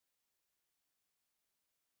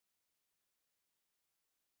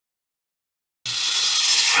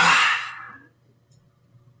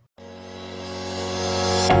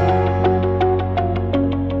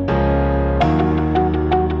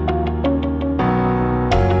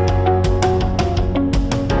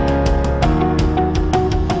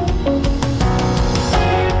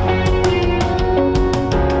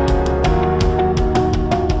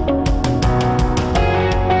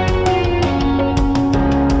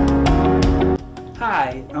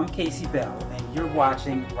Casey Bell, and you're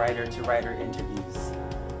watching Writer to Writer Interviews.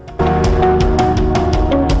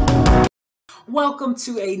 Welcome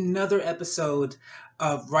to another episode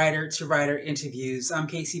of Writer to Writer Interviews. I'm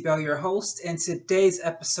Casey Bell, your host, and today's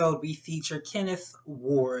episode we feature Kenneth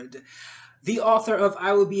Ward, the author of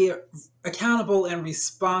I Will Be Accountable and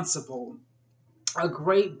Responsible, a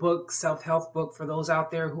great book, self-help book for those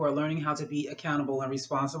out there who are learning how to be accountable and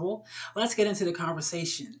responsible. Let's get into the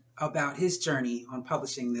conversation about his journey on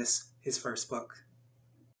publishing his first book.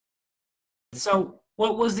 So,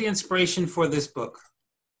 what was the inspiration for this book?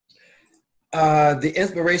 The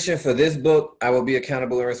inspiration for this book, I Will Be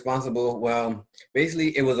Accountable and Responsible, well,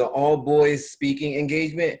 basically it was an all-boys speaking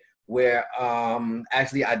engagement where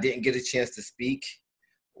actually I didn't get a chance to speak,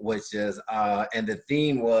 which is, and the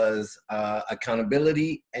theme was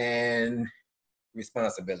accountability and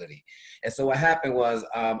responsibility. And so what happened was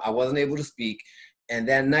I wasn't able to speak, and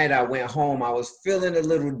that night I went home, I was feeling a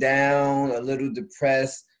little down, a little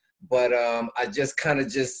depressed, but I just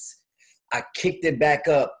I kicked it back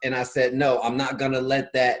up and I said, no, I'm not gonna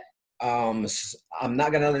let that I'm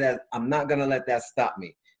not gonna let that stop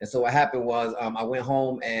me. And so what happened was I went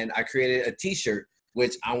home and I created a t-shirt,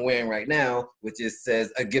 which I'm wearing right now, which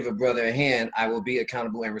says, give a brother a hand, I will be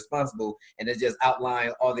accountable and responsible. And it just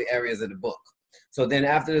outlines all the areas of the book. So then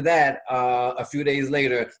after that, a few days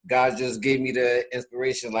later, God just gave me the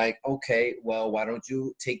inspiration, like, okay, well, why don't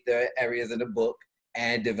you take the areas of the book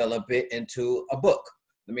and develop it into a book?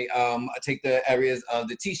 Let me take the areas of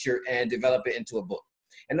the t-shirt and develop it into a book.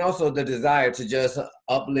 And also the desire to just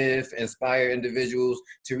uplift, inspire individuals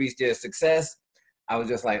to reach their success. I was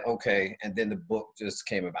just like, okay, and then the book just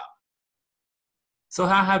came about. So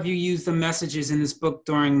how have you used the messages in this book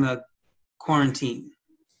during the quarantine?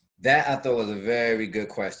 That I thought was a very good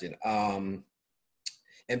question. And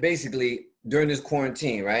basically, during this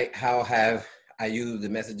quarantine, right, how have I used the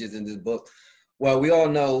messages in this book? Well, we all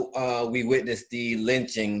know we witnessed the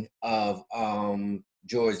lynching of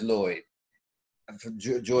George Floyd,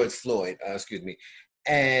 excuse me.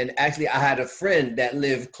 And actually, I had a friend that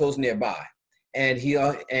lived close nearby. And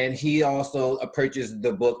he also purchased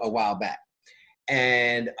the book a while back.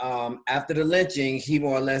 And after the lynching, he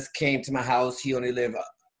more or less came to my house. He only lived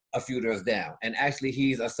a few doors down. And actually,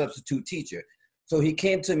 he's a substitute teacher. So he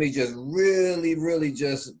came to me just really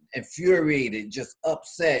just infuriated, just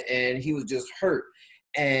upset, and he was just hurt.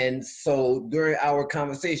 And so during our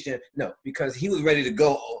conversation, no, because he was ready to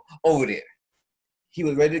go over there. He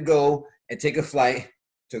was ready to go and take a flight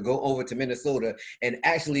to go over to Minnesota and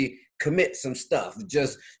actually commit some stuff,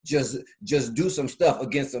 just do some stuff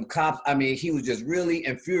against some cops. I mean, he was just really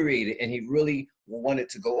infuriated and he really wanted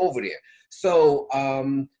to go over there. So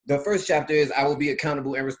the first chapter is I will be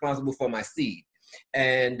accountable and responsible for my seed.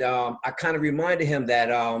 And I kind of reminded him that,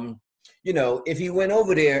 you know, if he went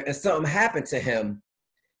over there and something happened to him,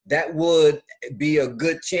 that would be a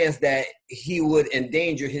good chance that he would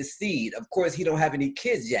endanger his seed. Of course, he don't have any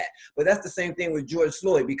kids yet, but that's the same thing with George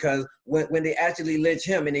Floyd, because when they actually lynched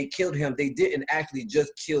him and they killed him, they didn't actually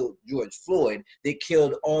just kill George Floyd. They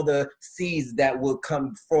killed all the seeds that would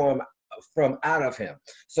come from out of him.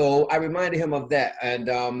 So I reminded him of that, and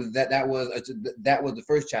that was the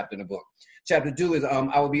first chapter in the book. Chapter 2 is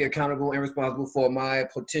I will be accountable and responsible for my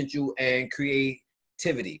potential and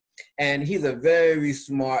creativity. And he's a very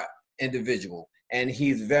smart individual, and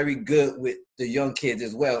he's very good with the young kids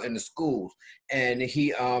as well in the schools. And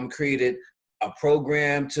he created a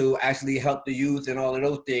program to actually help the youth and all of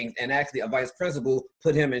those things. And actually a vice principal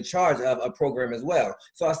put him in charge of a program as well.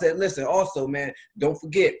 So I said, listen, also, man, don't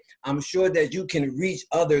forget, I'm sure that you can reach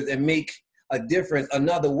others and make a difference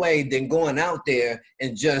another way than going out there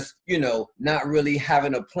and just, you know, not really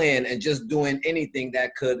having a plan and just doing anything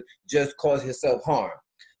that could just cause yourself harm.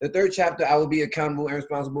 The third chapter, I will be accountable and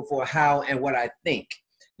responsible for how and what I think.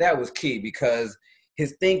 That was key because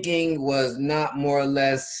his thinking was not more or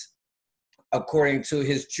less according to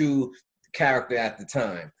his true character at the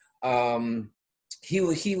time. He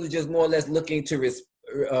was just more or less looking to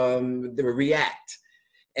react.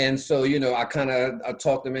 And so, you know, I kind of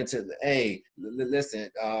talked him into, hey, listen,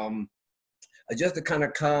 just to kind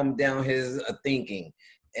of calm down his thinking.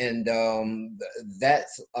 And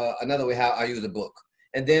that's another way how I use the book.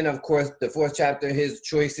 And then, of course, the fourth chapter, his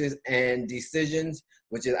choices and decisions,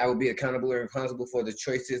 which is I will be accountable and responsible for the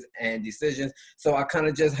choices and decisions. So I kind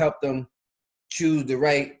of just helped them choose the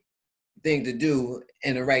right thing to do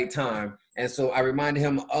in the right time. And so I reminded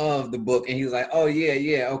him of the book, and he was like, oh,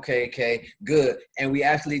 yeah, okay, good. And we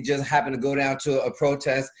actually just happened to go down to a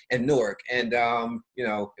protest in Newark, and, you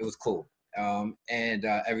know, it was cool. And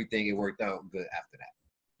everything, it worked out good after that.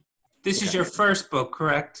 This is your first book,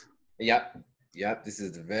 correct? Yep. Yep, this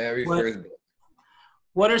is the very What first book.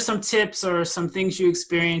 What are some tips or some things you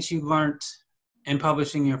experienced you learned in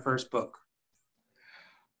publishing your first book?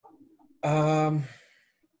 Um,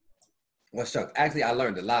 well, shucks. Actually, I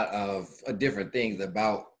learned a lot of different things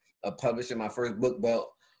about publishing my first book. But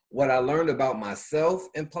what I learned about myself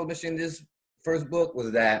in publishing this first book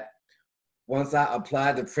was that once I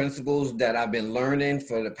applied the principles that I've been learning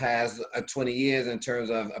for the past 20 years in terms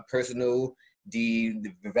of a personal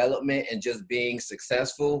development and just being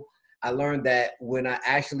successful, I learned that when I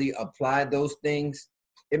actually applied those things,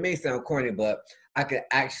 it may sound corny, but I could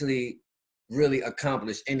actually really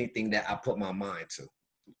accomplish anything that I put my mind to.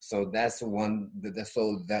 So that's one.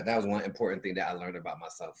 That was one important thing that I learned about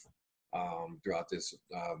myself throughout this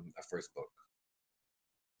first book.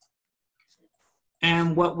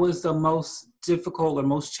 And what was the most difficult or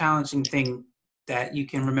most challenging thing that you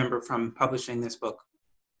can remember from publishing this book?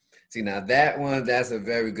 See, now that's a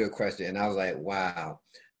very good question. And I was like, wow.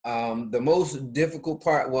 The most difficult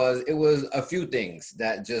part was it was a few things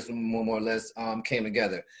that just more or less came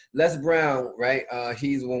together. Les Brown, right?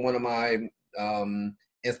 He's one of my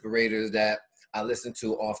inspirators that I listen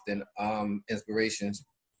to often, inspirations.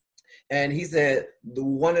 And he said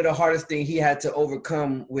one of the hardest things he had to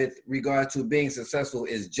overcome with regard to being successful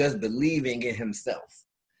is just believing in himself.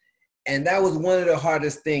 And that was one of the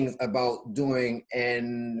hardest things about doing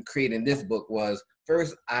and creating this book was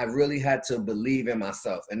first, I really had to believe in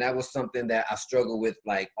myself. And that was something that I struggled with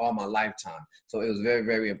like all my lifetime. So it was very,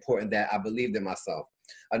 very important that I believed in myself.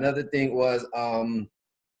 Another thing was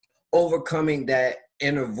overcoming that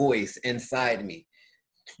inner voice inside me.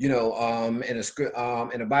 You know, in a script,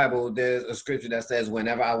 in the Bible, there's a scripture that says,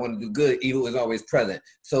 "Whenever I want to do good, evil is always present."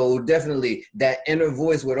 So definitely, that inner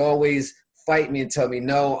voice would always fight me and tell me,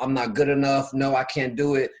 "No, I'm not good enough. No, I can't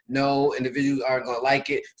do it. No, individuals aren't gonna like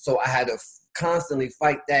it." So I had to constantly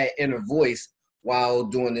fight that inner voice while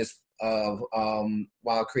doing this,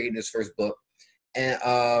 while creating this first book.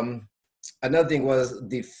 And another thing was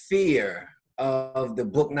the fear of the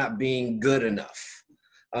book not being good enough.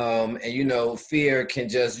 And you know, fear can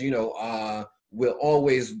just, will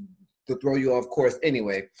always throw you off course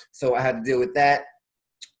anyway. So I had to deal with that.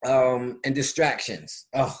 And distractions.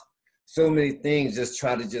 Oh, so many things just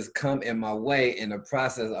try to just come in my way in the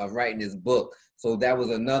process of writing this book. So that was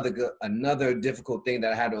another difficult thing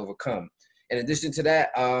that I had to overcome. In addition to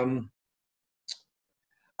that,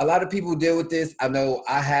 a lot of people deal with this. I know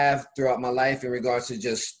I have throughout my life in regards to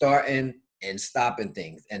just starting and stopping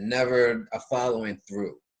things and never following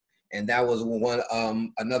through. And that was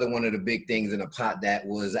another one of the big things in the pot that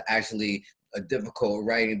was actually difficult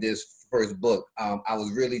writing this first book. I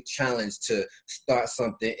was really challenged to start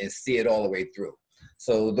something and see it all the way through.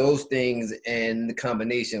 So those things and the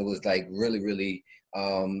combination was like really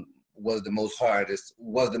was the most hard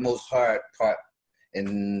part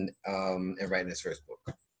in writing this first book.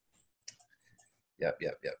 Yep.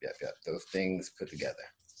 Those things put together.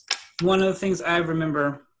 One of the things I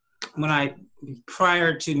remember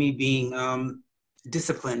prior to me being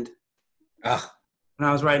disciplined, when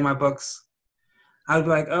I was writing my books, I would be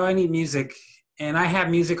like, oh, I need music. And I have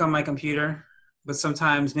music on my computer, but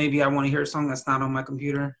sometimes maybe I want to hear a song that's not on my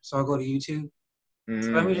computer. So I'll go to YouTube.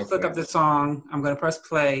 So let me just look up the song. I'm going to press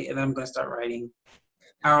play, and then I'm going to start writing.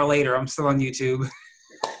 Hour later, I'm still on YouTube.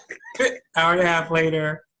 Hour and a half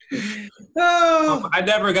later. I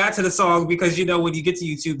never got to the song because, you know, when you get to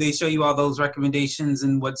YouTube, they show you all those recommendations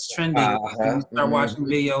and what's trending. And you start watching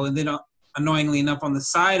video, and then annoyingly enough, on the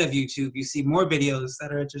side of YouTube, you see more videos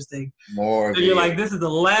that are interesting. So you're like, this is the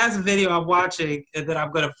last video I'm watching, and then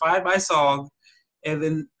I'm going to find my song, and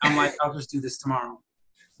then I'm like, I'll just do this tomorrow.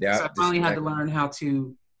 Yeah. So I finally had to learn how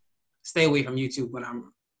to stay away from YouTube when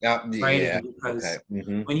I'm writing, because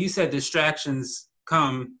when you said distractions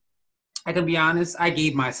come, I can be honest, I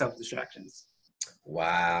gave myself distractions.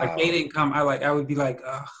 Wow. Like they didn't come. I would be like,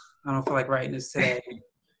 ugh, I don't feel like writing this today.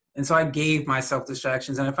 And so I gave myself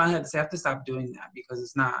distractions. And I finally had to say, I have to stop doing that because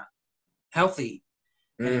it's not healthy.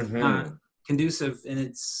 And it's not conducive. And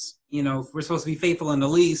it's, you know, if we're supposed to be faithful in the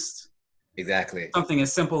least. Exactly. Something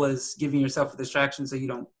as simple as giving yourself a distraction so you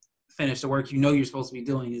don't finish the work you know you're supposed to be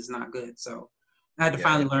doing is not good. So I had to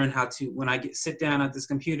finally learn how to, when I sit down at this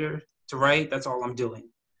computer to write, that's all I'm doing.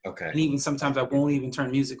 Okay. And even sometimes I won't even turn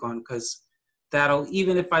music on because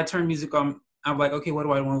even if I turn music on, I'm like, okay, what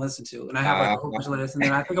do I want to listen to? And I have like a whole bunch of lists, and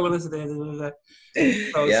then I think I want to listen to that.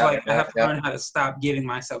 So it's I have to learn how to stop giving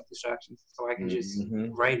myself distractions so I can just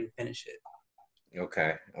write and finish it.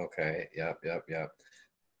 Okay. Yep.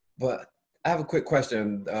 But I have a quick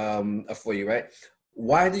question for you, right?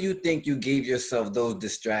 Why do you think you gave yourself those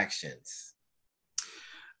distractions?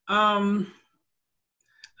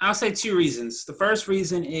 I'll say two reasons. The first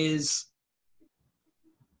reason is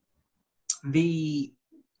the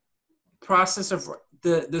process of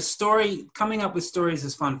the story, coming up with stories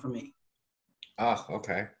is fun for me. Oh,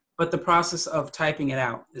 okay. But the process of typing it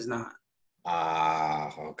out is not. Ah,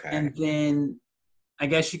 okay. And then I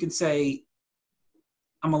guess you could say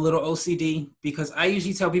I'm a little OCD because I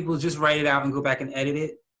usually tell people just write it out and go back and edit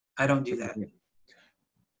it. I don't do that.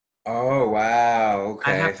 Oh, wow.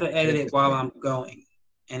 I Okay. have to edit it while I'm going.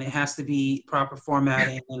 And it has to be proper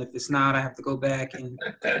formatting. And if it's not, I have to go back. And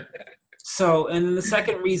so, and then the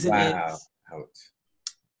second reason Wow. is Ouch.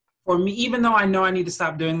 for me, even though I know I need to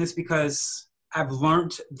stop doing this because I've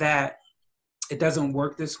learned that it doesn't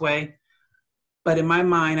work this way. But in my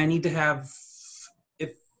mind, I need to have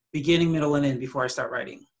if beginning, middle, and end before I start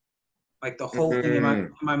writing. Like the whole thing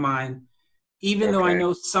in my mind. Even though I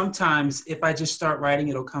know sometimes if I just start writing,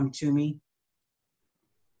 it'll come to me.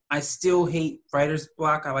 I still hate writer's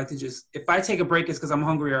block. I like to just, if I take a break, it's because I'm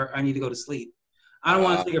hungry or I need to go to sleep. I don't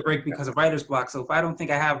want to take a break because of writer's block. So if I don't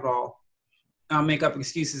think I have it all, I'll make up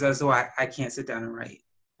excuses as though I can't sit down and write.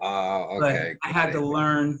 Okay. But I had to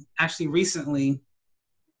learn, actually recently,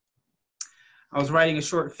 I was writing a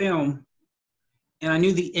short film and I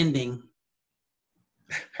knew the ending.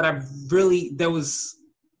 But originally it was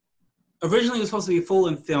supposed to be a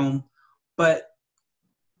full-length film, but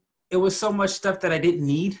it was so much stuff that I didn't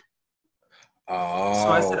need. Oh. So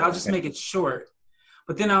I said, I'll just make it short.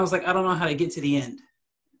 But then I was like, I don't know how to get to the end.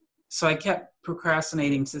 So I kept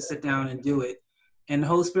procrastinating to sit down and do it. And the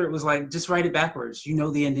Holy Spirit was like, just write it backwards. You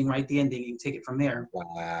know the ending, write the ending and take it from there.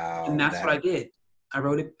 Wow. And that's what I did. I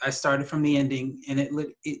wrote it. I started from the ending and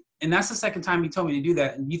and that's the second time you told me to do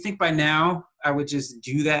that. And you think by now I would just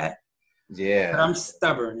do that? Yeah. But I'm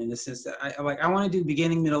stubborn in the sense that I want to do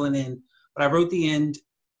beginning, middle, and end. But I wrote the end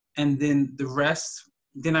and then the rest.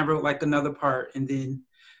 Then I wrote like another part. And then,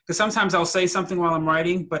 because sometimes I'll say something while I'm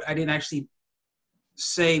writing, but I didn't actually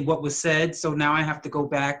say what was said. So now I have to go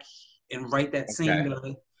back and write that scene.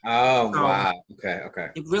 Oh, so wow. Okay.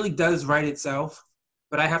 It really does write itself.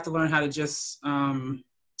 But I have to learn how to just,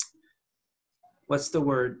 what's the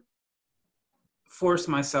word? Force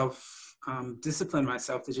myself, discipline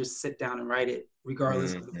myself to just sit down and write it,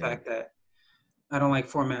 regardless of the fact that I don't like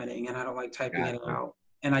formatting and I don't like typing it out.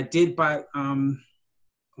 And I did buy a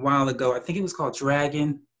while ago, I think it was called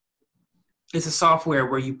Dragon. It's a software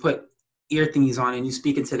where you put ear thingies on and you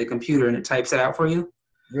speak into the computer and it types it out for you.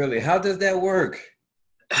 Really? How does that work?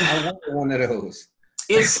 I want one of those.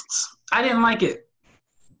 I didn't like it.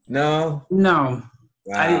 No? No.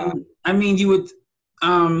 Wow. I mean, you would,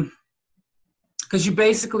 because you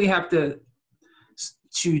basically have to,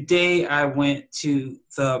 today I went to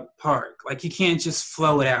the park. Like you can't just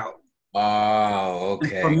flow it out. Oh,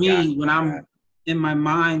 okay. And for me, when I'm in my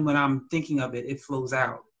mind, when I'm thinking of it, it flows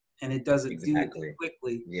out and it doesn't do it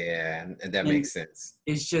quickly. Yeah, and that makes sense.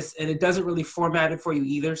 It's just, and it doesn't really format it for you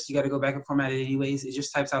either. So you got to go back and format it anyways. It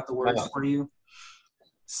just types out the words for you.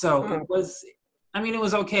 So it was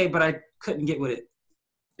okay, but I couldn't get with it.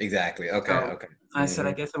 Exactly. Okay. I said,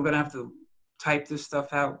 I guess I'm going to have to type this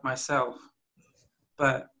stuff out myself.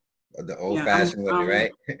 But the old-fashioned way,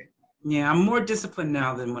 right? Yeah, I'm more disciplined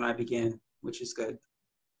now than when I began, which is good.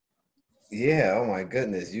 Yeah, oh my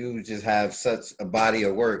goodness. You just have such a body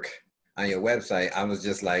of work on your website. I was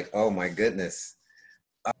just like, oh my goodness.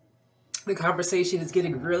 The conversation is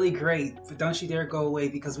getting really great, but don't you dare go away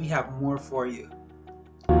because we have more for you.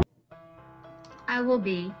 I Will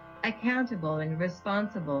Be Accountable and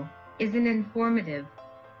Responsible is an informative,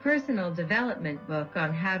 personal development book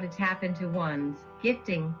on how to tap into one's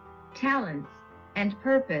gifting, talents, and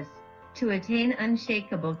purpose to attain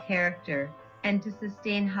unshakable character and to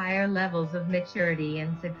sustain higher levels of maturity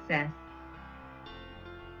and success.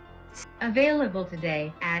 Available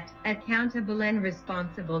today at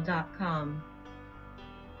accountableandresponsible.com.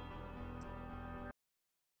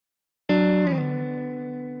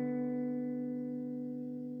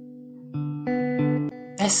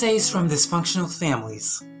 Essays from Dysfunctional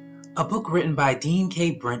Families, a book written by Dean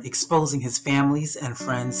K. Brent exposing his family's and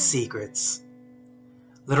friends' secrets.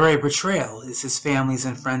 Literary Betrayal is his family's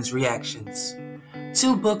and friends' reactions.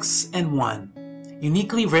 2 books and 1,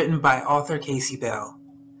 uniquely written by author Casey Bell.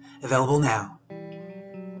 Available now.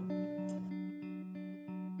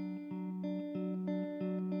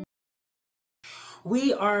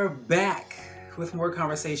 We are back with more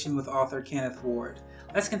conversation with author Kenneth Ward.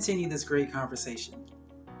 Let's continue this great conversation.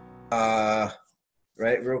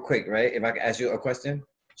 Right, real quick, right? If I could ask you a question?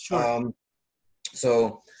 Sure.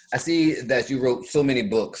 So I see that you wrote so many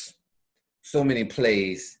books, so many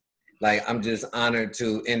plays, Like, I'm just honored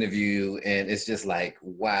to interview you, and it's just like,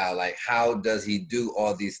 wow, like, how does he do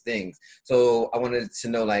all these things? So I wanted to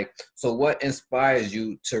know, like, so what inspires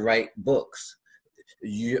you to write books?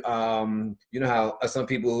 You know how some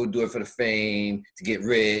people who do it for the fame, to get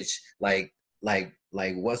rich, like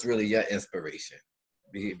what's really your inspiration?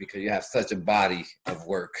 Because you have such a body of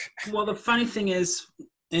work. Well, the funny thing is,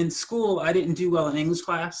 in school, I didn't do well in English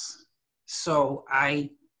class. So I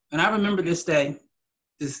remember this day,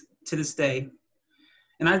 to this day,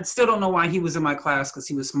 and I still don't know why he was in my class, because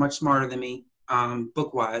he was much smarter than me,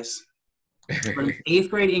 book-wise. But in 8th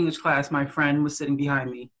grade English class, my friend was sitting behind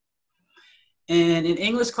me. And in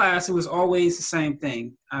English class, it was always the same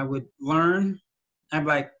thing. I would learn, I'd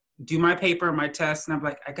like, do my paper, my test, and I'm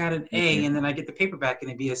like, I got an A, and then I get the paper back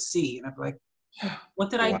and it'd be a C. And I'd be like,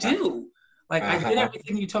 what did I Wow. do? Like, I did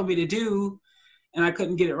everything you told me to do, and I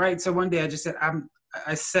couldn't get it right. So one day I just said,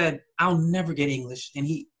 I said, I'll never get English. And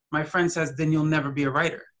my friend says, then you'll never be a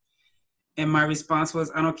writer. And my response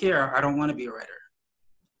was, I don't care. I don't want to be a writer.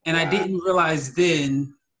 And I didn't realize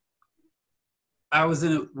then I was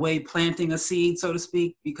in a way planting a seed, so to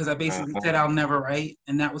speak, because I basically said I'll never write.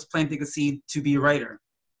 And that was planting a seed to be a writer,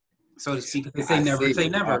 so to speak. If they say never, say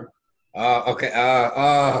never. Okay.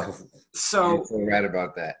 So you're so right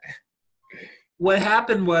about that. What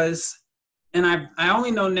happened was, and I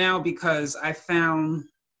only know now because I found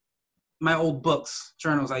my old books,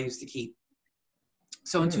 journals I used to keep.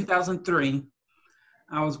 So in 2003,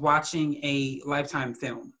 I was watching a Lifetime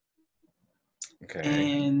film. Okay.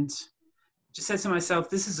 And just said to myself,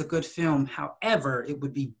 this is a good film. However, it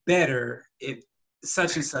would be better if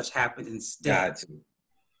such and such happened instead. Gotcha.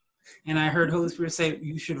 And I heard Holy Spirit say,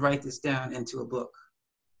 you should write this down into a book.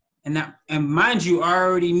 And mind you, I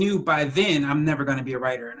already knew by then I'm never going to be a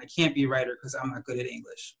writer, and I can't be a writer because I'm not good at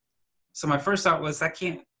English. So my first thought was, I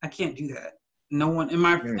can't do that. No one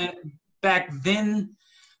back then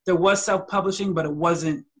there was self-publishing, but it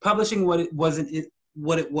wasn't publishing what it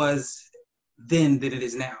was then than it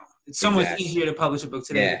is now. It's so much easier to publish a book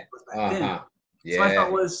today than it was back then. So my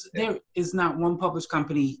thought was, there is not one published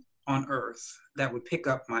company on earth that would pick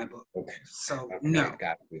up my book. So no.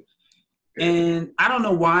 And I don't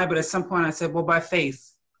know why, but at some point I said, well, by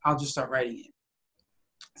faith, I'll just start writing it.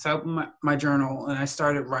 So I opened my journal and I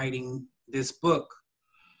started writing this book.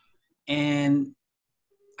 And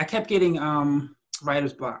I kept getting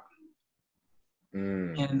writer's block.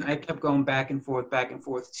 And I kept going back and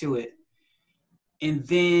forth to it. And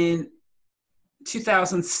then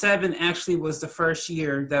 2007 actually was the first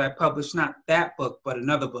year that I published not that book, but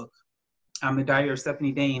another book, The Diary of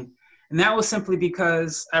Stephanie Dane. And that was simply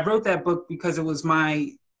because I wrote that book because it was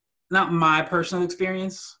not my personal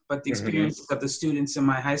experience, but the experiences of the students in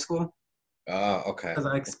my high school. Oh, okay. Because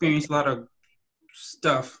I experienced a lot of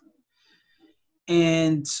stuff.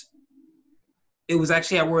 And it was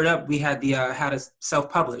actually at Word Up, we had the how to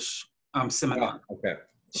self-publish seminar. Okay.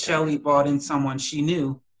 Shelly brought in someone she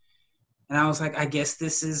knew. And I was like, I guess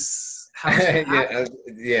this is how it's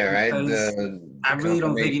right. I really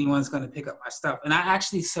don't think anyone's going to pick up my stuff. And I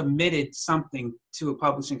actually submitted something to a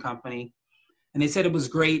publishing company, and they said it was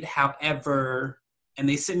great. However, and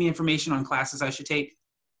they sent me information on classes I should take.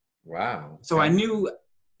 Wow. So I knew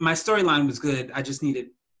my storyline was good. I just needed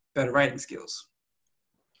better writing skills.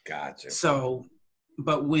 Gotcha. So,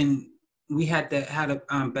 but when we had how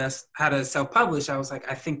to self-publish, I was like,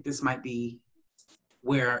 I think this might be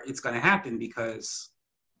where it's going to happen, because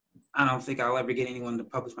I don't think I'll ever get anyone to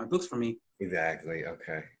publish my books for me. Exactly.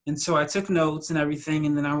 Okay. And so I took notes and everything,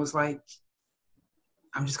 and then I was like,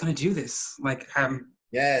 I'm just going to do this. Like, I'm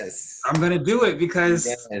going to do it because.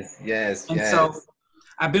 Yes. So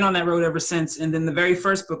I've been on that road ever since. And then the very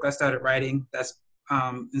first book I started writing, that's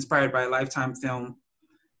inspired by a Lifetime film,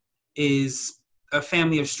 is A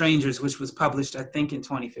Family of Strangers, which was published, I think, in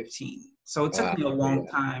 2015. So it took me a long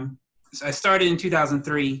time. So I started in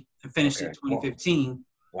 2003 and finished in 2015.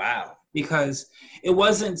 Wow. Because it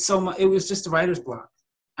wasn't so much, it was just a writer's block.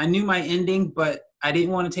 I knew my ending, but I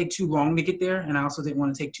didn't want to take too long to get there. And I also didn't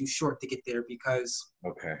want to take too short to get there, because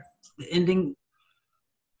the ending,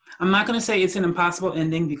 I'm not going to say it's an impossible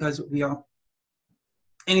ending, because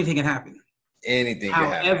anything can happen.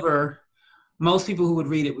 However, most people who would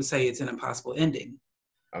read it would say it's an impossible ending.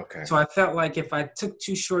 Okay. So I felt like if I took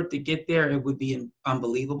too short to get there, it would be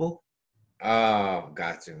unbelievable. Oh,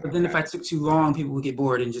 gotcha. But then if I took too long, people would get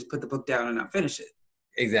bored and just put the book down and not finish it.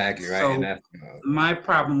 Exactly, right. So and that's, my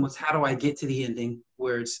problem was, how do I get to the ending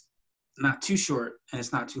where it's not too short and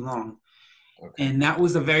it's not too long? Okay. And that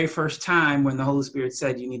was the very first time when the Holy Spirit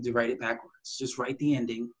said, you need to write it backwards. Just write the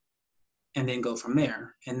ending and then go from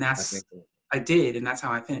there. And I did, and that's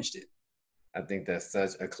how I finished it. I think that's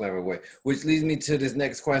such a clever way, which leads me to this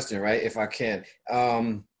next question, right? If I can.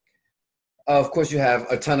 Of course, you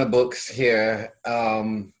have a ton of books here.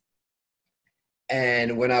 And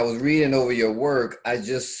when I was reading over your work, I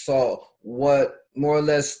just saw what more or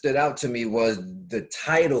less stood out to me was the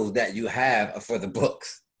titles that you have for the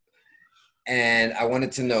books. And I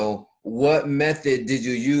wanted to know, what method did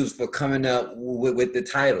you use for coming up with the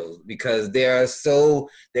titles? Because they're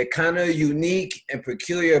kind of unique and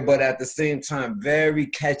peculiar, but at the same time, very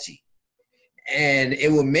catchy. And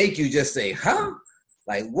it will make you just say, huh?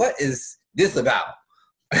 Like, what is this about?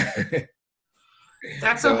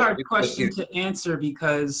 That's a hard question to answer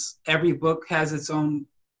because every book has its own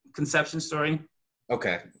conception story.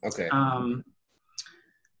 Okay.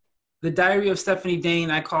 The Diary of Stephanie Dane,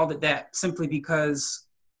 I called it that simply because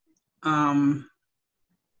my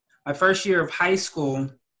first year of high school,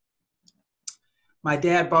 my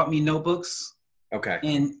dad bought me notebooks. Okay.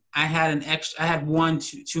 And I had one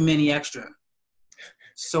too many extra.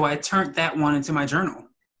 So I turned that one into my journal.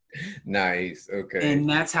 Nice. Okay. And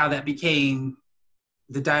that's how that became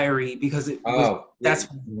the diary, because that's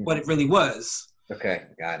what it really was. Okay,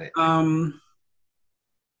 got it.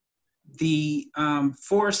 The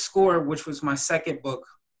Fourscore, which was my second book,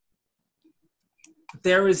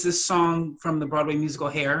 there is this song from the Broadway musical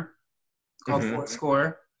Hair called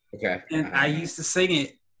Fourscore. Okay. And I used to sing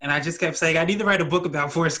it, and I just kept saying, I need to write a book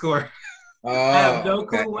about Fourscore. I have no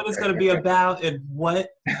clue what it's going to be about and what,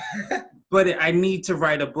 but I need to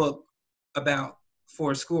write a book about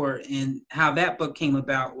Fourscore. And how that book came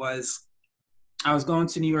about was I was going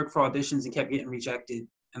to New York for auditions and kept getting rejected,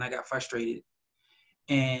 and I got frustrated.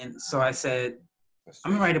 And so I said,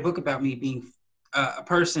 I'm gonna write a book about me being a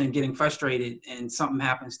person getting frustrated and something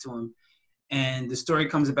happens to him. And the story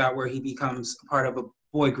comes about where he becomes a part of a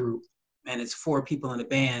boy group, and it's 4 people in a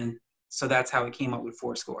band. So that's how it came up with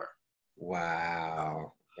Fourscore.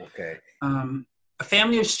 Wow. Okay. A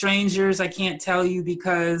Family of Strangers, I can't tell you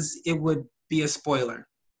because it would be a spoiler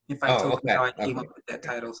if I told you how I came up with that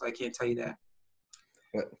title. So I can't tell you that.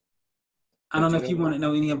 I don't know if you want to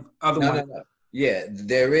know any of other ones. No. Yeah,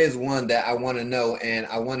 there is one that I want to know, and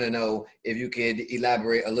I want to know if you could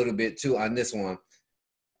elaborate a little bit too on this one.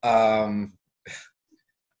 Wait.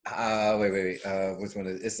 Which one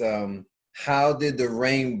is it? It's how did the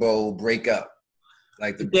rainbow break up?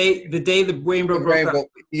 Like the day the rainbow broke up.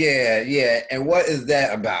 Yeah. And what is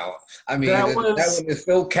that about? I mean, that one is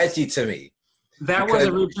so catchy to me. That was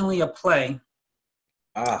originally a play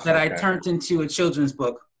that I turned into a children's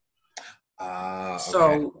book.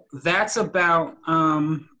 So that's about,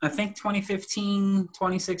 I think 2015,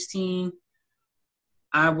 2016.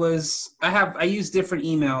 I use different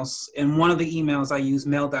emails, and one of the emails I use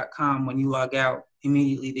mail.com. When you log out,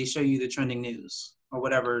 immediately they show you the trending news or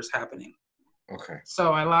whatever is happening. Okay.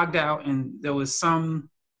 So I logged out, and there was something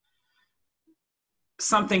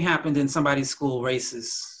happened in somebody's school,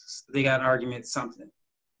 racist. They got an argument, something.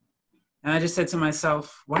 And I just said to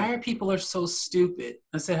myself, why are people so stupid?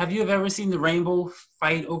 I said, have you ever seen the rainbow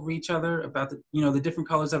fight over each other about the different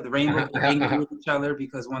colors of the rainbow? They're angry with each other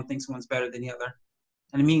because one thinks one's better than the other.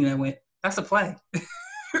 And immediately I went, that's a play.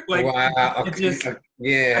 Wow. Okay.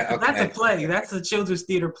 That's a play. That's a children's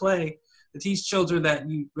theater play to teach children that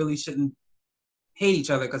you really shouldn't hate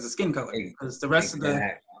each other because of skin color. Because the rest of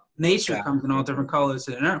the nature comes in all different colors,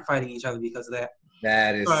 so they're not fighting each other because of that.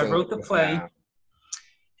 That is so I wrote the play.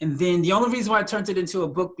 And then the only reason why I turned it into a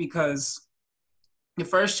book, because the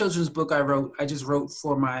first children's book I just wrote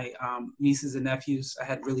for my nieces and nephews. I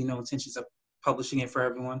had really no intentions of publishing it for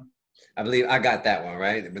everyone. I believe I got that one,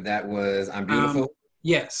 right? But that was I'm Beautiful?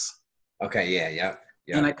 Yes. Okay, yeah.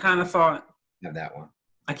 And I kind of thought, have that one.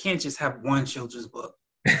 I can't just have one children's book.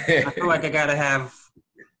 I feel like I got to have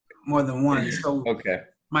more than one. So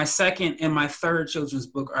my second and my third children's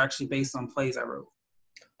book are actually based on plays I wrote.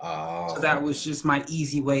 Oh. So that was just my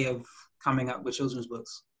easy way of coming up with children's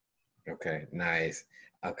books. Okay, nice.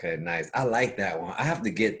 I like that one. I have to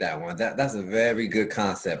get that one. That's a very good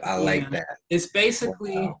concept. I like that. It's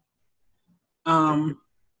basically,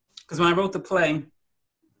 because when I wrote the play,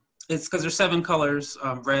 it's because there's 7 colors: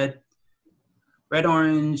 red,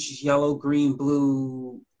 orange, yellow, green,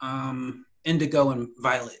 blue, indigo, and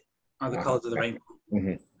violet are the colors of the rainbow.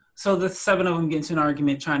 Mm-hmm. So the 7 of them get into an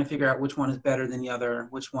argument trying to figure out which one is better than the other,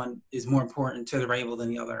 which one is more important to the rainbow than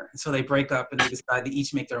the other. And so they break up and they decide to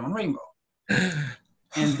each make their own rainbow.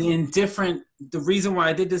 And then the reason why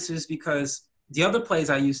I did this is because the other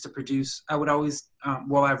plays I used to produce, I would always, I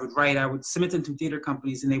would submit them to theater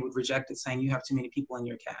companies and they would reject it, saying you have too many people in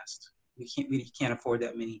your cast. We can't afford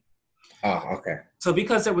that many. Oh, okay. So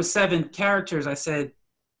because there was 7 characters, I said,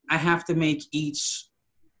 I have to make each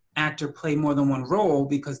actor play more than one role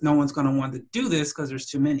because no one's going to want to do this because there's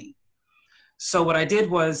too many. So what I did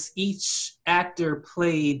was each actor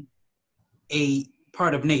played a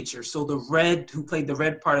part of nature. So the red, who played the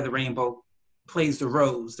red part of the rainbow, plays the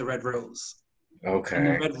rose, the red rose. And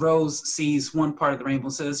the Okay. red rose sees one part of the rainbow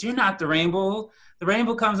and says, "You're not the rainbow. The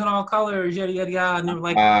rainbow comes in all colors, yada, yada, yada." And they're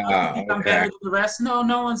like, "Oh, you think I'm better Okay. than the rest?" No,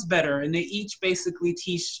 no one's better. And they each basically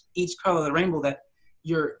teach each color of the rainbow that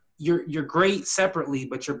you're great separately,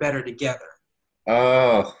 but you're better together.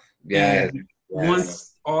 Oh, yes, And yes.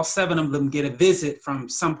 once all 7 of them get a visit from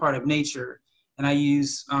some part of nature, and I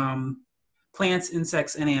use plants,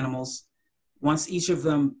 insects, and animals. Once each of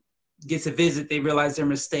them gets a visit, they realize their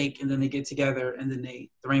mistake, and then they get together, and then the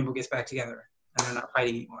rainbow gets back together, and they're not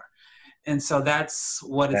fighting anymore. And so that's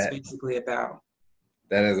what it's That basically about.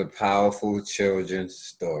 that is a powerful children's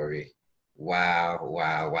story. Wow,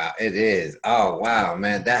 wow, wow. It is. Oh, wow,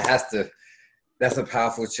 man. That's a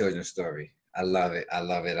powerful children's story. I love it. I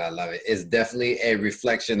love it. I love it. It's definitely a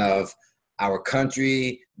reflection of our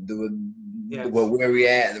country, Yes. where we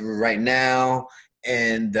at right now,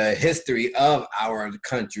 and the history of our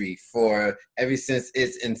country for ever since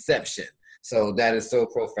its inception. So that is so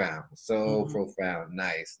profound. So profound.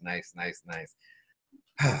 Nice, nice, nice, nice.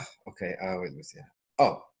 Okay. Wait, let me see.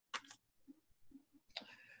 Oh,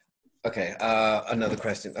 okay. Another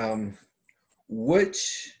question.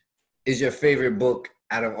 Which is your favorite book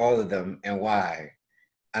out of all of them, and why?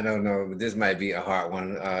 I don't know. This might be a hard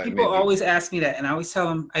one. People Maybe. always ask me that, and I always tell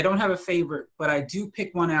them I don't have a favorite, but I do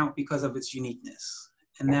pick one out because of its uniqueness,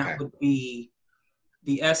 and that Okay. would be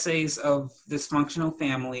the essays of dysfunctional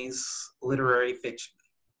families, literary fiction.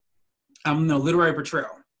 No, literary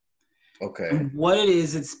portrayal. Okay. And what it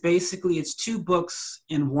is, it's basically it's 2 books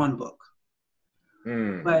in one book.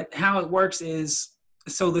 Hmm. But how it works is,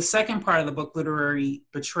 so the second part of the book, Literary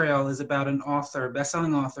Betrayal, is about an author,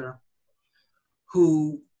 best-selling author,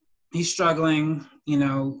 who he's struggling, he's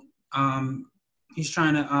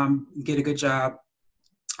trying to get a good job.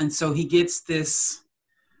 And so he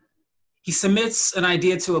submits an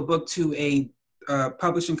idea to a book to a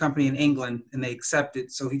publishing company in England, and they accept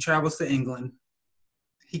it. So he travels to England.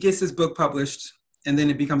 He gets his book published, and then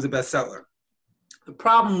it becomes a bestseller. The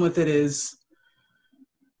problem with it is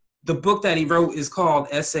the book that he wrote is called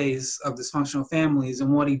Essays of Dysfunctional Families.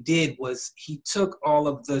 And what he did was he took all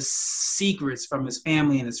of the secrets from his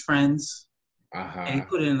family and his friends, and he Uh-huh.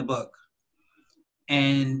 put it in the book.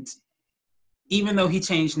 And even though he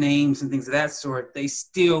changed names and things of that sort, they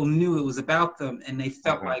still knew it was about them, and they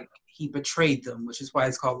felt Uh-huh. like he betrayed them, which is why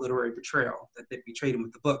it's called literary betrayal, that they betrayed him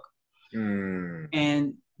with the book. Hmm.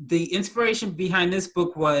 And the inspiration behind this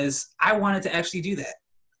book was I wanted to actually do that.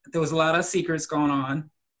 There was a lot of secrets going on,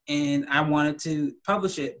 and I wanted to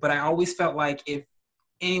publish it, but I always felt like if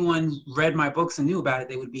anyone read my books and knew about it,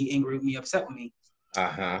 they would be angry with me, upset with me.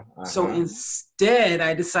 Uh-huh. So Uh-huh. instead,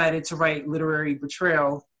 I decided to write literary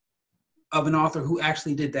betrayal of an author who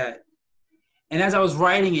actually did that. And as I was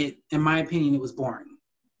writing it, in my opinion, it was boring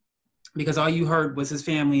because all you heard was his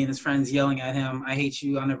family and his friends yelling at him, "I hate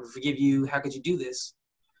you, I'll never forgive you, how could you do this?"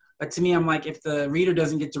 But to me, I'm like, if the reader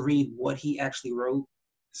doesn't get to read what he actually wrote,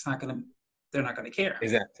 they're not gonna care.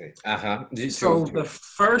 Exactly. Uh-huh. True, So true. the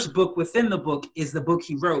first book within the book is the book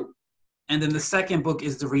he wrote. And then the second book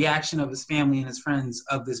is the reaction of his family and his friends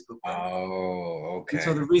of this book that he wrote. Oh, And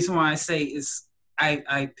so okay. the reason why I say is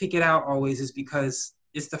I pick it out always is because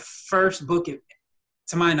it's the first book,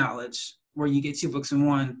 to my knowledge, where you get 2 books in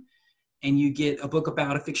one, and you get a book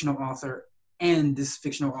about a fictional author and this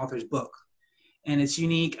fictional author's book. And it's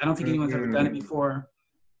unique. I don't think anyone's ever done it Mm-hmm. before.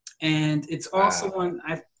 And it's also Wow. one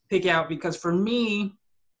I pick out because for me,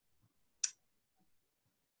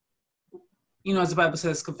 as the Bible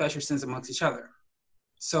says, confess your sins amongst each other.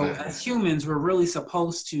 So Uh-huh. as humans, we're really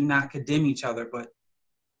supposed to not condemn each other, but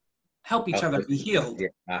help each other be Uplifting. healed.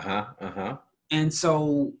 Yeah. Uh-huh. Uh-huh. And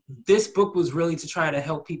so this book was really to try to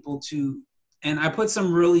help people and I put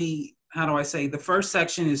some really, how do I say, the first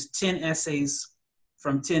section is 10 essays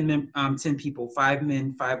from 10 people, 5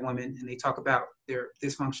 men, 5 women, and they talk about their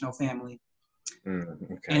dysfunctional family. And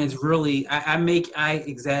Okay. it's really, I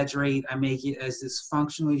exaggerate, I make it as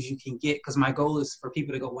dysfunctional as you can get, because my goal is for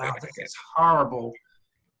people to go, wow, this is horrible.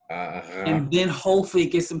 Uh-huh. And then hopefully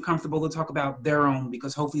it gets them comfortable to talk about their own,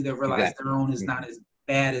 because hopefully they'll realize Exactly. their own is not Mhm. as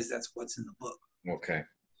bad as that's what's in the book. Okay.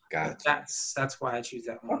 But Gotcha. that's why I choose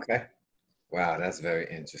that one. Okay. Wow, that's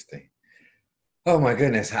very interesting. Oh my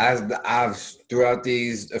goodness. I've throughout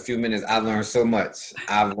these a few minutes, I've learned so much.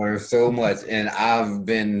 I've learned so much, and I've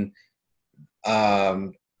been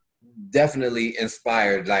um definitely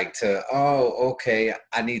inspired, like okay,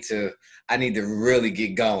 I need to really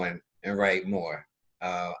get going and write more.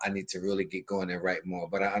 I need to really get going and write more.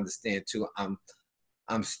 But I understand too,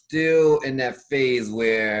 I'm still in that phase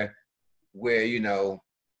where you know,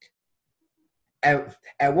 at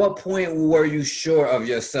what point were you sure of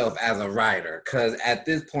yourself as a writer? Because at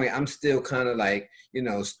this point, I'm still kind of like, you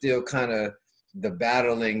know, still kind of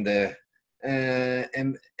battling the,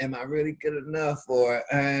 am I really good enough? Or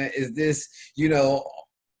is this, you know,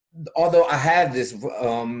 although I had this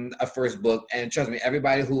a first book, and trust me,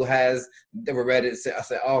 everybody who has ever read it, I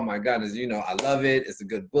said, oh my goodness, you know, I love it. It's a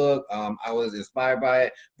good book. I was inspired by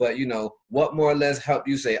it. But, you know, what more or less helped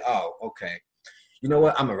you say, oh, okay, you know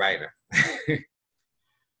what, I'm a writer?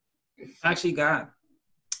 Actually got.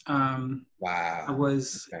 Wow. I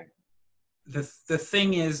was okay. the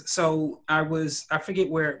thing is, so I forget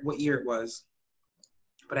what year it was,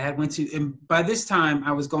 but I had went to, and by this time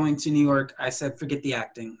I was going to New York. I said, forget the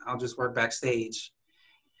acting, I'll just work backstage.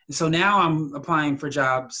 And so now I'm applying for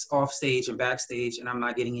jobs off stage and backstage, and I'm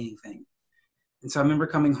not getting anything. And so I remember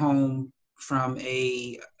coming home from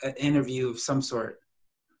an interview of some sort,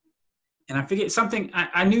 and I forget something.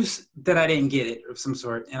 I knew that I didn't get it of some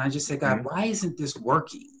sort, and I just said, God, why isn't this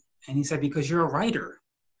working? And he said, because you're a writer.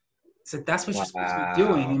 I said, that's what you're supposed to be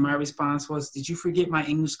doing. And my response was, did you forget my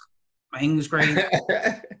English grade?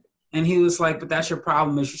 And he was like, but that's your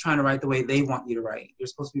problem, is you're trying to write the way they want you to write. You're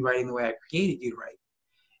supposed to be writing the way I created you to write.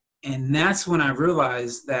 And that's when I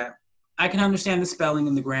realized that I can understand the spelling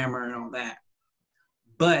and the grammar and all that,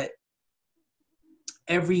 but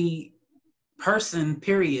every person,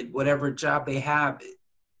 period, whatever job they have,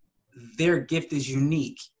 their gift is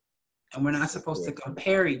unique. And we're not supposed to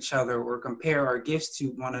compare each other or compare our gifts to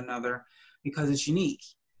one another because it's unique.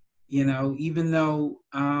 You know, even though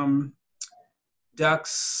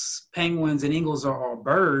ducks, penguins, and eagles are all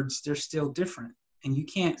birds, they're still different. And you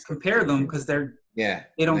can't compare them because they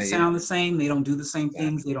don't sound the same, they don't do the same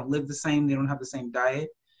things, they don't live the same, they don't have the same diet,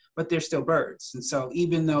 but they're still birds. And so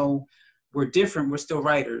even though we're different, we're still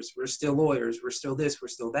writers, we're still lawyers, we're still this, we're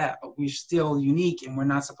still that, but we're still unique, and we're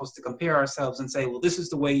not supposed to compare ourselves and say, well, this is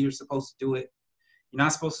the way you're supposed to do it. You're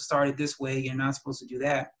not supposed to start it this way, you're not supposed to do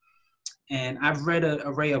that. And I've read an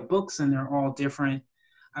array of books, and they're all different.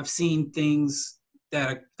 I've seen things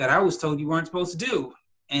that I was told you weren't supposed to do,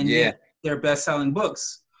 and yet they're best-selling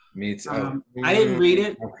books. Me too. I didn't read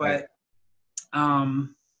it, but my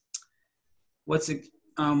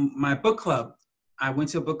book club, I went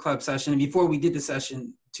to a book club session, and before we did the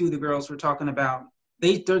session, two of the girls were talking about,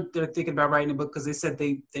 they're thinking about writing a book because they said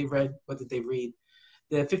they read, what did they read?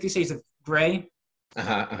 The 50 Shades of Grey.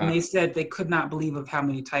 And they said they could not believe of how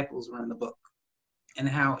many typos were in the book and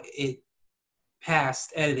how it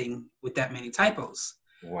passed editing with that many typos.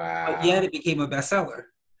 Wow. But yet it became a bestseller.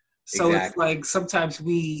 So It's like sometimes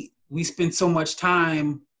we spend so much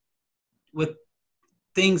time with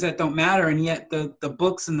things that don't matter, and yet the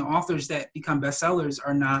books and the authors that become bestsellers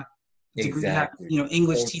are not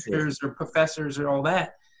English teachers or professors or all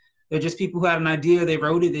that. They're just people who had an idea, they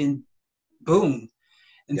wrote it, and boom.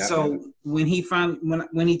 And so when he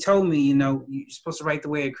told me, you know, you're supposed to write the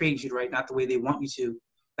way I created you to write, not the way they want you to,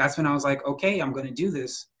 that's when I was like, okay, I'm going to do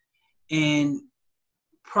this. And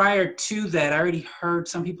prior to that, I already heard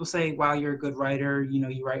some people say, wow, you're a good writer, you know,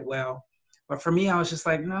 you write well. But for me, I was just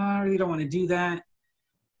like, no, I really don't want to do that.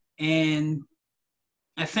 And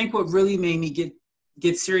I think what really made me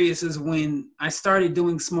get serious is when I started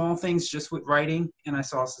doing small things just with writing, and I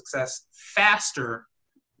saw success faster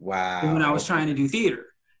than when I was trying to do theater.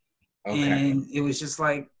 And it was just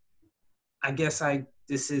like, I guess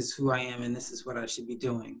this is who I am, and this is what I should be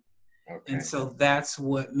doing. And so that's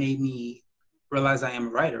what made me realize I am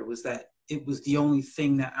a writer, was that it was the only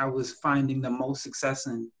thing that I was finding the most success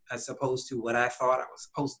in, as opposed to what I thought I was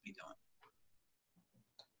supposed to be doing.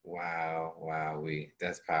 Wow,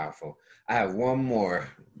 that's powerful. I have one more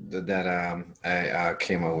that I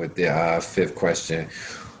came up with, the fifth question,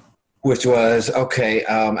 which was,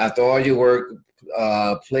 after all your work,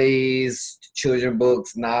 plays, children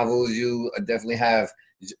books, novels, you definitely have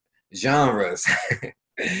genres.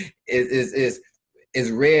 It's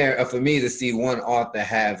rare for me to see one author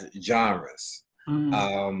have genres.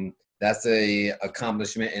 That's a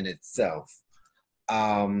accomplishment in itself.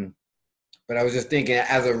 But I was just thinking,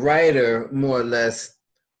 as a writer, more or less,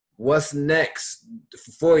 what's next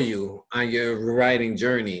for you on your writing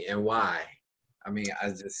journey, and why? I mean,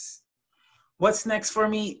 what's next for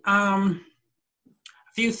me? A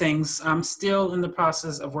few things. I'm still in the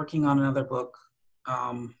process of working on another book.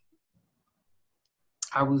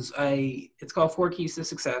 It's called 4 Keys to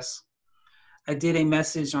Success. I did a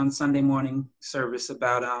message on Sunday morning service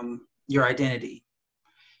about your identity.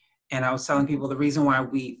 And I was telling people the reason why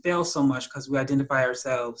we fail so much, because we identify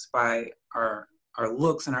ourselves by our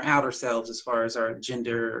looks and our outer selves as far as our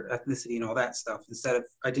gender, ethnicity, and all that stuff, instead of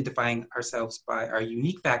identifying ourselves by our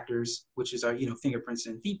unique factors, which is our, fingerprints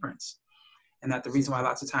and feet prints. And that the reason why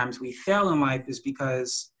lots of times we fail in life is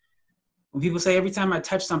because when people say every time I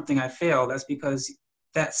touch something I fail, that's because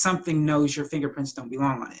that something knows your fingerprints don't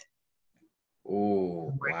belong on it.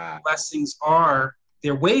 Oh, wow. Blessings are,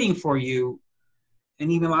 they're waiting for you.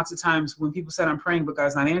 And even lots of times when people said I'm praying but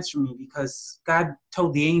God's not answering me, because God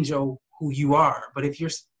told the angel who you are. But if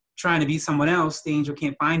you're trying to be someone else, the angel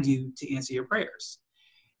can't find you to answer your prayers.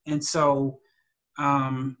 And so,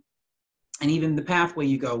 and even the pathway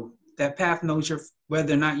you go, that path knows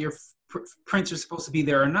whether or not your prints are supposed to be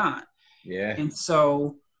there or not. Yeah. And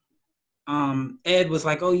so Ed was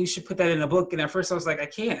like, oh, you should put that in a book. And at first I was like, I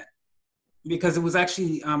can't, because it was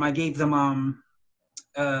actually, I gave them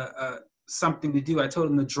something to do. I told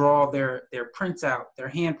them to draw their prints out, their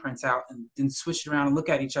hand prints out, and then switch it around and look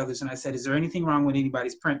at each other's. And I said, is there anything wrong with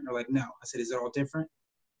anybody's print? And they're like, no. I said, is it all different?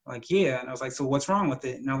 Like, yeah. And I was like, so what's wrong with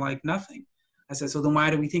it? And they're like, nothing. I said, so then why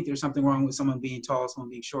do we think there's something wrong with someone being tall, someone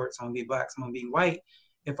being short, someone being black, someone being white?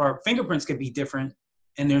 If our fingerprints could be different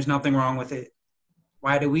and there's nothing wrong with it,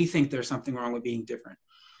 why do we think there's something wrong with being different?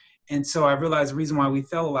 And so I realized the reason why we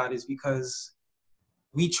fail a lot is because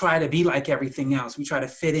we try to be like everything else. We try to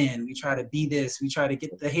fit in. We try to be this. We try to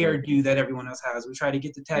get the hairdo that everyone else has. We try to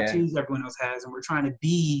get the tattoos everyone else has. And we're trying to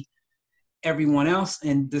be everyone else.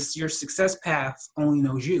 And your success path only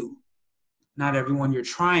knows you, not everyone you're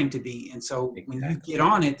trying to be. And so when you get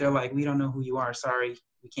on it, they're like, we don't know who you are. Sorry,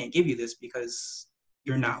 we can't give you this because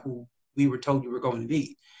you're not who we were told you were going to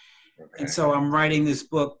be. And so I'm writing this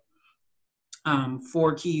book,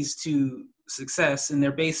 4 Keys to Success, and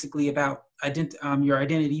they're basically about your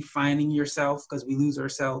identity, finding yourself, because we lose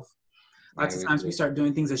ourselves. Lots of times we start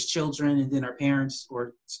doing things as children, and then our parents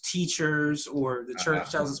or teachers or the church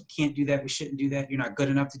tells us we can't do that, we shouldn't do that, you're not good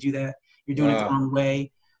enough to do that, you're doing it the wrong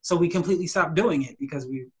way. So we completely stop doing it because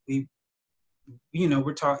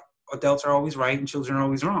we're taught adults are always right and children are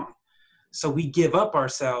always wrong. So we give up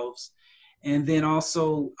ourselves. And then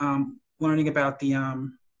also learning about the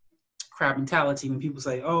crab mentality, when people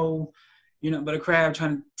say, oh, but a crab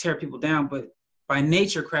trying to tear people down. But by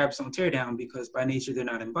nature, crabs don't tear down, because by nature, they're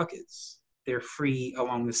not in buckets. They're free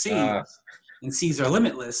along the seas, and seas are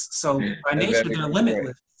limitless. So by nature, they're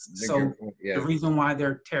limitless. So the reason why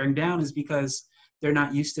they're tearing down is because they're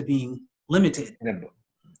not used to being limited.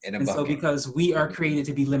 And so because we are created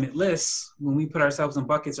to be limitless, when we put ourselves in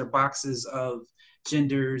buckets or boxes of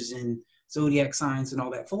genders and zodiac signs and all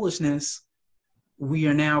that foolishness, we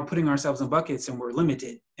are now putting ourselves in buckets and we're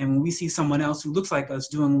limited. And when we see someone else who looks like us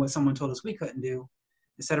doing what someone told us we couldn't do,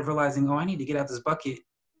 instead of realizing, oh, I need to get out this bucket,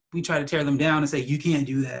 we try to tear them down and say, you can't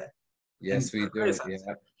do that. Yes, we do.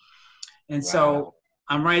 Yeah. And so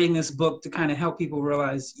I'm writing this book to kind of help people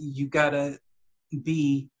realize you got to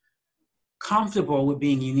be comfortable with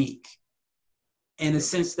being unique, in a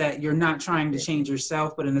sense that you're not trying to change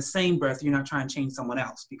yourself, but in the same breath, you're not trying to change someone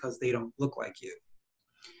else because they don't look like you.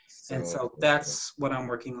 And so that's what I'm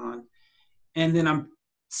working on. And then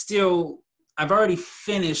I've already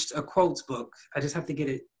finished a quotes book. I just have to get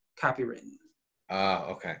it copywritten.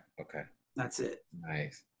 Okay. That's it.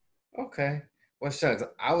 Nice. Okay. Well, shucks,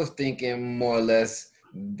 I was thinking more or less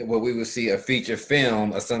where we will see a feature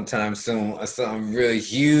film or sometime soon, or something really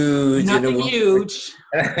huge. Nothing huge,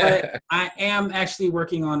 but I am actually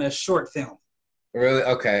working on a short film. Really?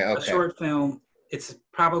 Okay. A short film. It's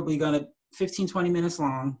probably 15-20 minutes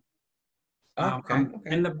long.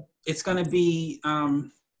 And it's going to be,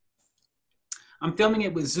 I'm filming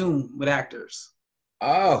it with Zoom with actors.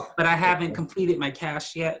 Oh. But I haven't completed my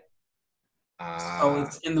cast yet. So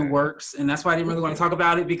it's in the works, and that's why I didn't really want to talk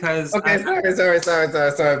about it, because sorry.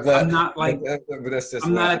 But I'm not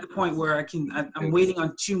I'm not at the point where I'm waiting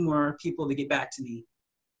on 2 more people to get back to me.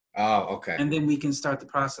 Oh, okay. And then we can start the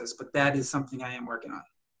process. But that is something I am working on.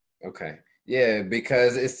 Okay. Yeah,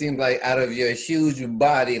 because it seems like out of your huge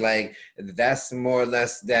body, like that's more or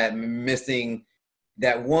less that missing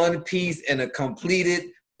that one piece in a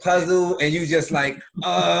completed puzzle, and you just like,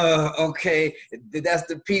 okay, that's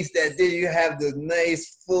the piece that did you have the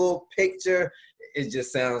nice full picture. It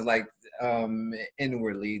just sounds like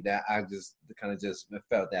inwardly that I just kind of just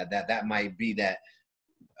felt that might be that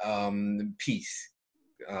piece,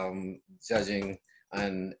 judging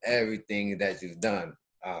on everything that you've done.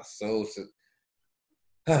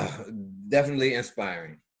 Definitely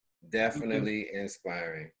inspiring. Definitely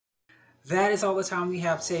inspiring. That is all the time we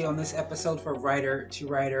have today on this episode for Writer to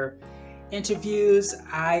Writer Interviews.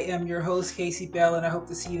 I am your host, Casey Bell, and I hope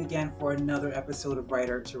to see you again for another episode of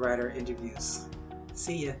Writer to Writer Interviews.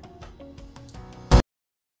 See ya.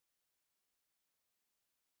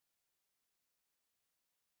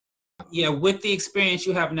 Yeah, with the experience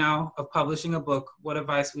you have now of publishing a book, what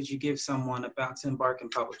advice would you give someone about to embark in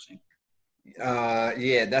publishing?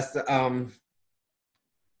 Yeah, that's the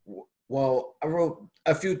well, I wrote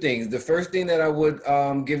a few things. The first thing that I would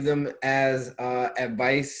give them as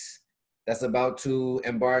advice that's about to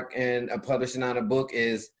embark in publishing on a book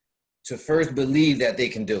is to first believe that they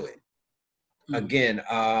can do it. Again,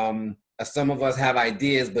 some of us have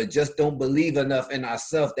ideas, but just don't believe enough in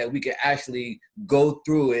ourselves that we can actually go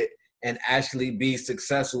through it and actually be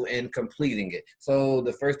successful in completing it. So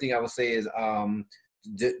the first thing I would say is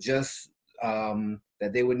just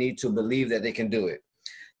that they would need to believe that they can do it.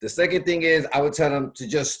 The second thing is I would tell them to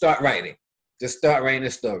just start writing. Just start writing a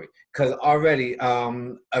story. Because already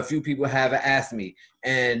a few people have asked me,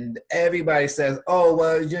 and everybody says, oh,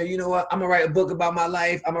 well, you know what? I'm going to write a book about my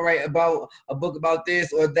life. I'm going to write about a book about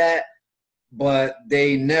this or that. But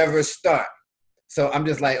they never start. So I'm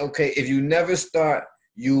just like, okay, if you never start,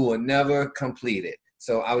 you will never complete it.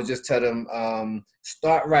 So I would just tell them,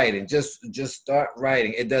 start writing. Just start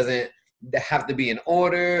writing. It doesn't have to be in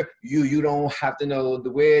order. You don't have to know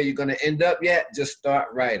where you're going to end up yet. Just start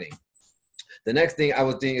writing. The next thing I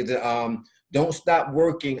would think is don't stop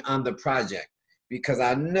working on the project, because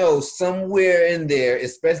I know somewhere in there,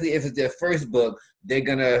 especially if it's their first book, they're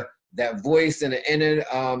gonna, that voice in the inner,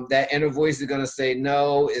 that inner voice is gonna say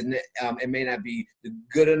no, it may not be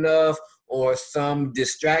good enough, or some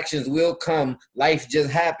distractions will come. Life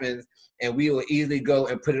just happens, and we will easily go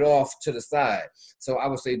and put it off to the side. So I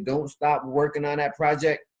would say don't stop working on that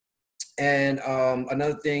project. And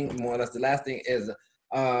another thing, more or less the last thing, is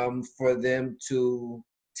for them to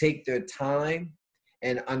take their time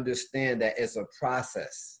and understand that it's a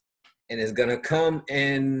process, and it's gonna come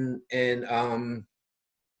in and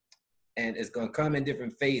it's gonna come in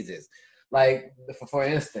different phases. Like for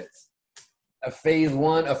instance, a phase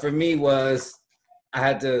one for me was I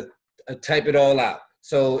had to type it all out.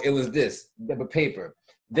 So it was this, the paper.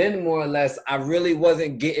 Then more or less, I really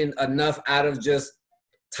wasn't getting enough out of just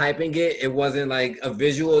typing it. It wasn't like a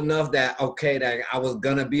visual enough that, okay, that I was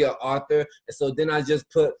gonna be an author. And so then I just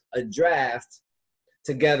put a draft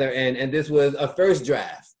together, and this was a first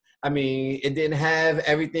draft. I mean, it didn't have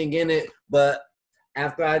everything in it, but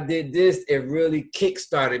after I did this, it really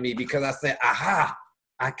kick-started me, because I said, aha,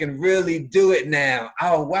 I can really do it now.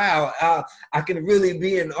 Oh, wow, I can really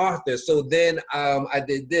be an author. So then I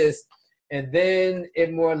did this, and then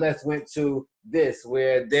it more or less went to this,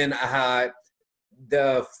 where then I had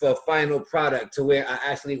the final product, to where I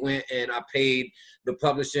actually went and I paid the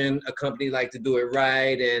publishing a company like to do it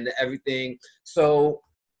right and everything. So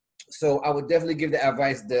I would definitely give the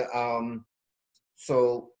advice that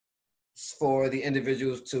so for the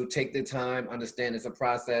individuals to take their time, understand it's a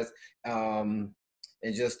process, and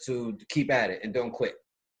just to keep at it and don't quit,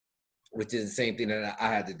 which is the same thing that I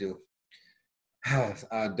had to do.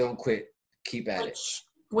 Don't quit, keep at it.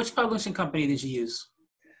 Which publishing company did you use?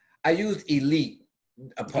 I used Elite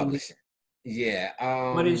Publishing.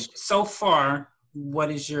 Yeah. What is, so far, what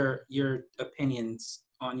is your opinions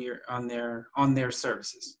on their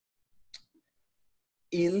services?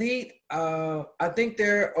 Elite, I think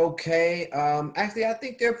they're okay. Actually, I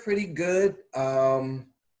think they're pretty good.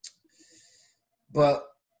 But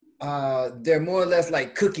they're more or less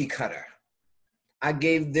like cookie cutter. I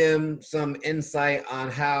gave them some insight on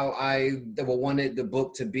how I wanted the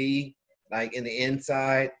book to be, like in the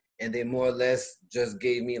inside, and they more or less just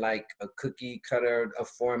gave me like a cookie cutter, a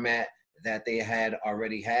format that they had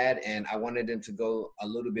already had, and I wanted them to go a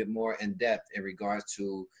little bit more in depth in regards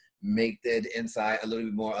to make the inside a little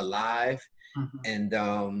bit more alive. Mm-hmm.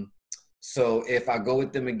 And so if I go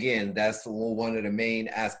with them again, that's one of the main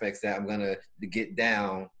aspects that I'm gonna get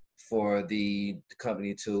down for the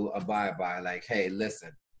company to abide by. Like, hey,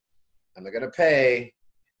 listen, I'm not gonna pay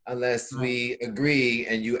unless we agree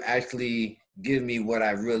and you actually give me what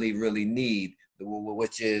I really, really need,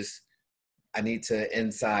 which is I need to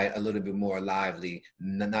inside a little bit more lively,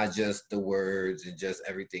 not just the words and just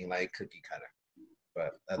everything like cookie cutter.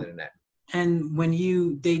 But other than that. And when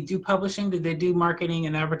they do publishing, did they do marketing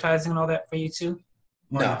and advertising and all that for you too?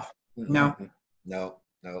 No. No? No.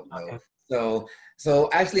 Okay. So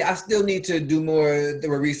actually, I still need to do more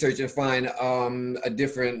research and find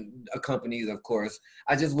different companies. Of course,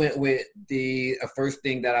 I just went with the first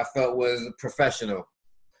thing that I felt was professional,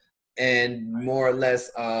 and more or less,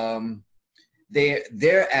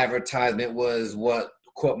 their advertisement was what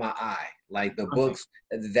caught my eye. Like the books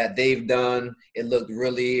that they've done, it looked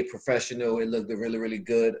really professional. It looked really, really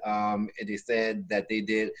good. And they said that they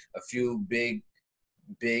did a few big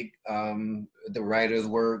the writer's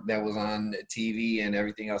work that was on TV and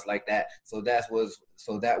everything else like that. So that was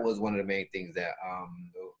one of the main things that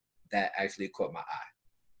that actually caught my eye.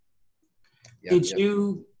 Did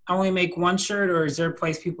you only make one shirt, or is there a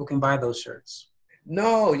place people can buy those shirts?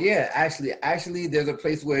 No, yeah, actually, there's a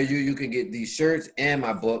place where you can get these shirts and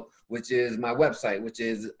my book, which is my website, which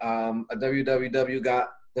is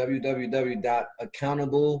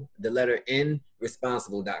www.accountable, the letter N,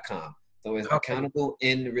 responsible.com. So it's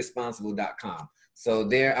accountableinresponsible.com. So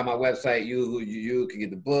there on my website, you can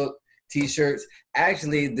get the book, t-shirts.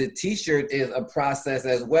 Actually, the t-shirt is a process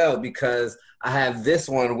as well, because I have this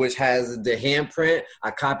one, which has the handprint.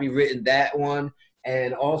 I copywritten that one.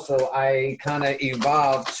 And also I kind of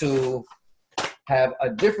evolved to have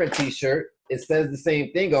a different t-shirt. It says the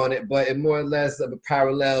same thing on it, but it more or less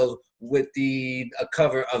parallels with the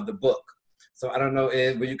cover of the book. So I don't know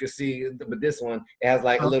if, but you can see, but this one, it has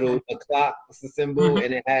like a clock symbol,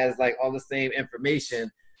 and it has like all the same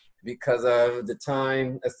information because of the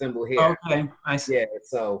time symbol here. Okay, I see. Yeah,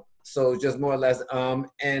 so just more or less,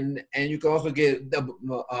 and you can also get the,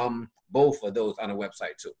 both of those on the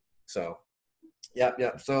website too. So, yep.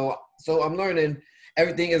 So I'm learning.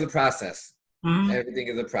 Everything is a process. Everything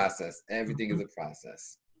is a process. Everything is a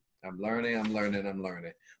process. I'm learning.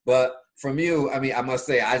 But from you, I mean, I must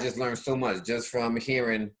say, I just learned so much just from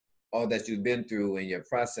hearing all that you've been through and your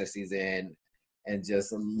processes and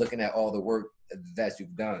just looking at all the work that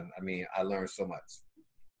you've done. I mean, I learned so much.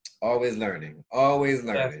 Always learning. Always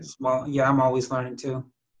learning. Yes. Well, yeah, I'm always learning too.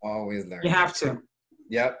 Always learning. You have to.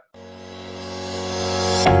 Yep.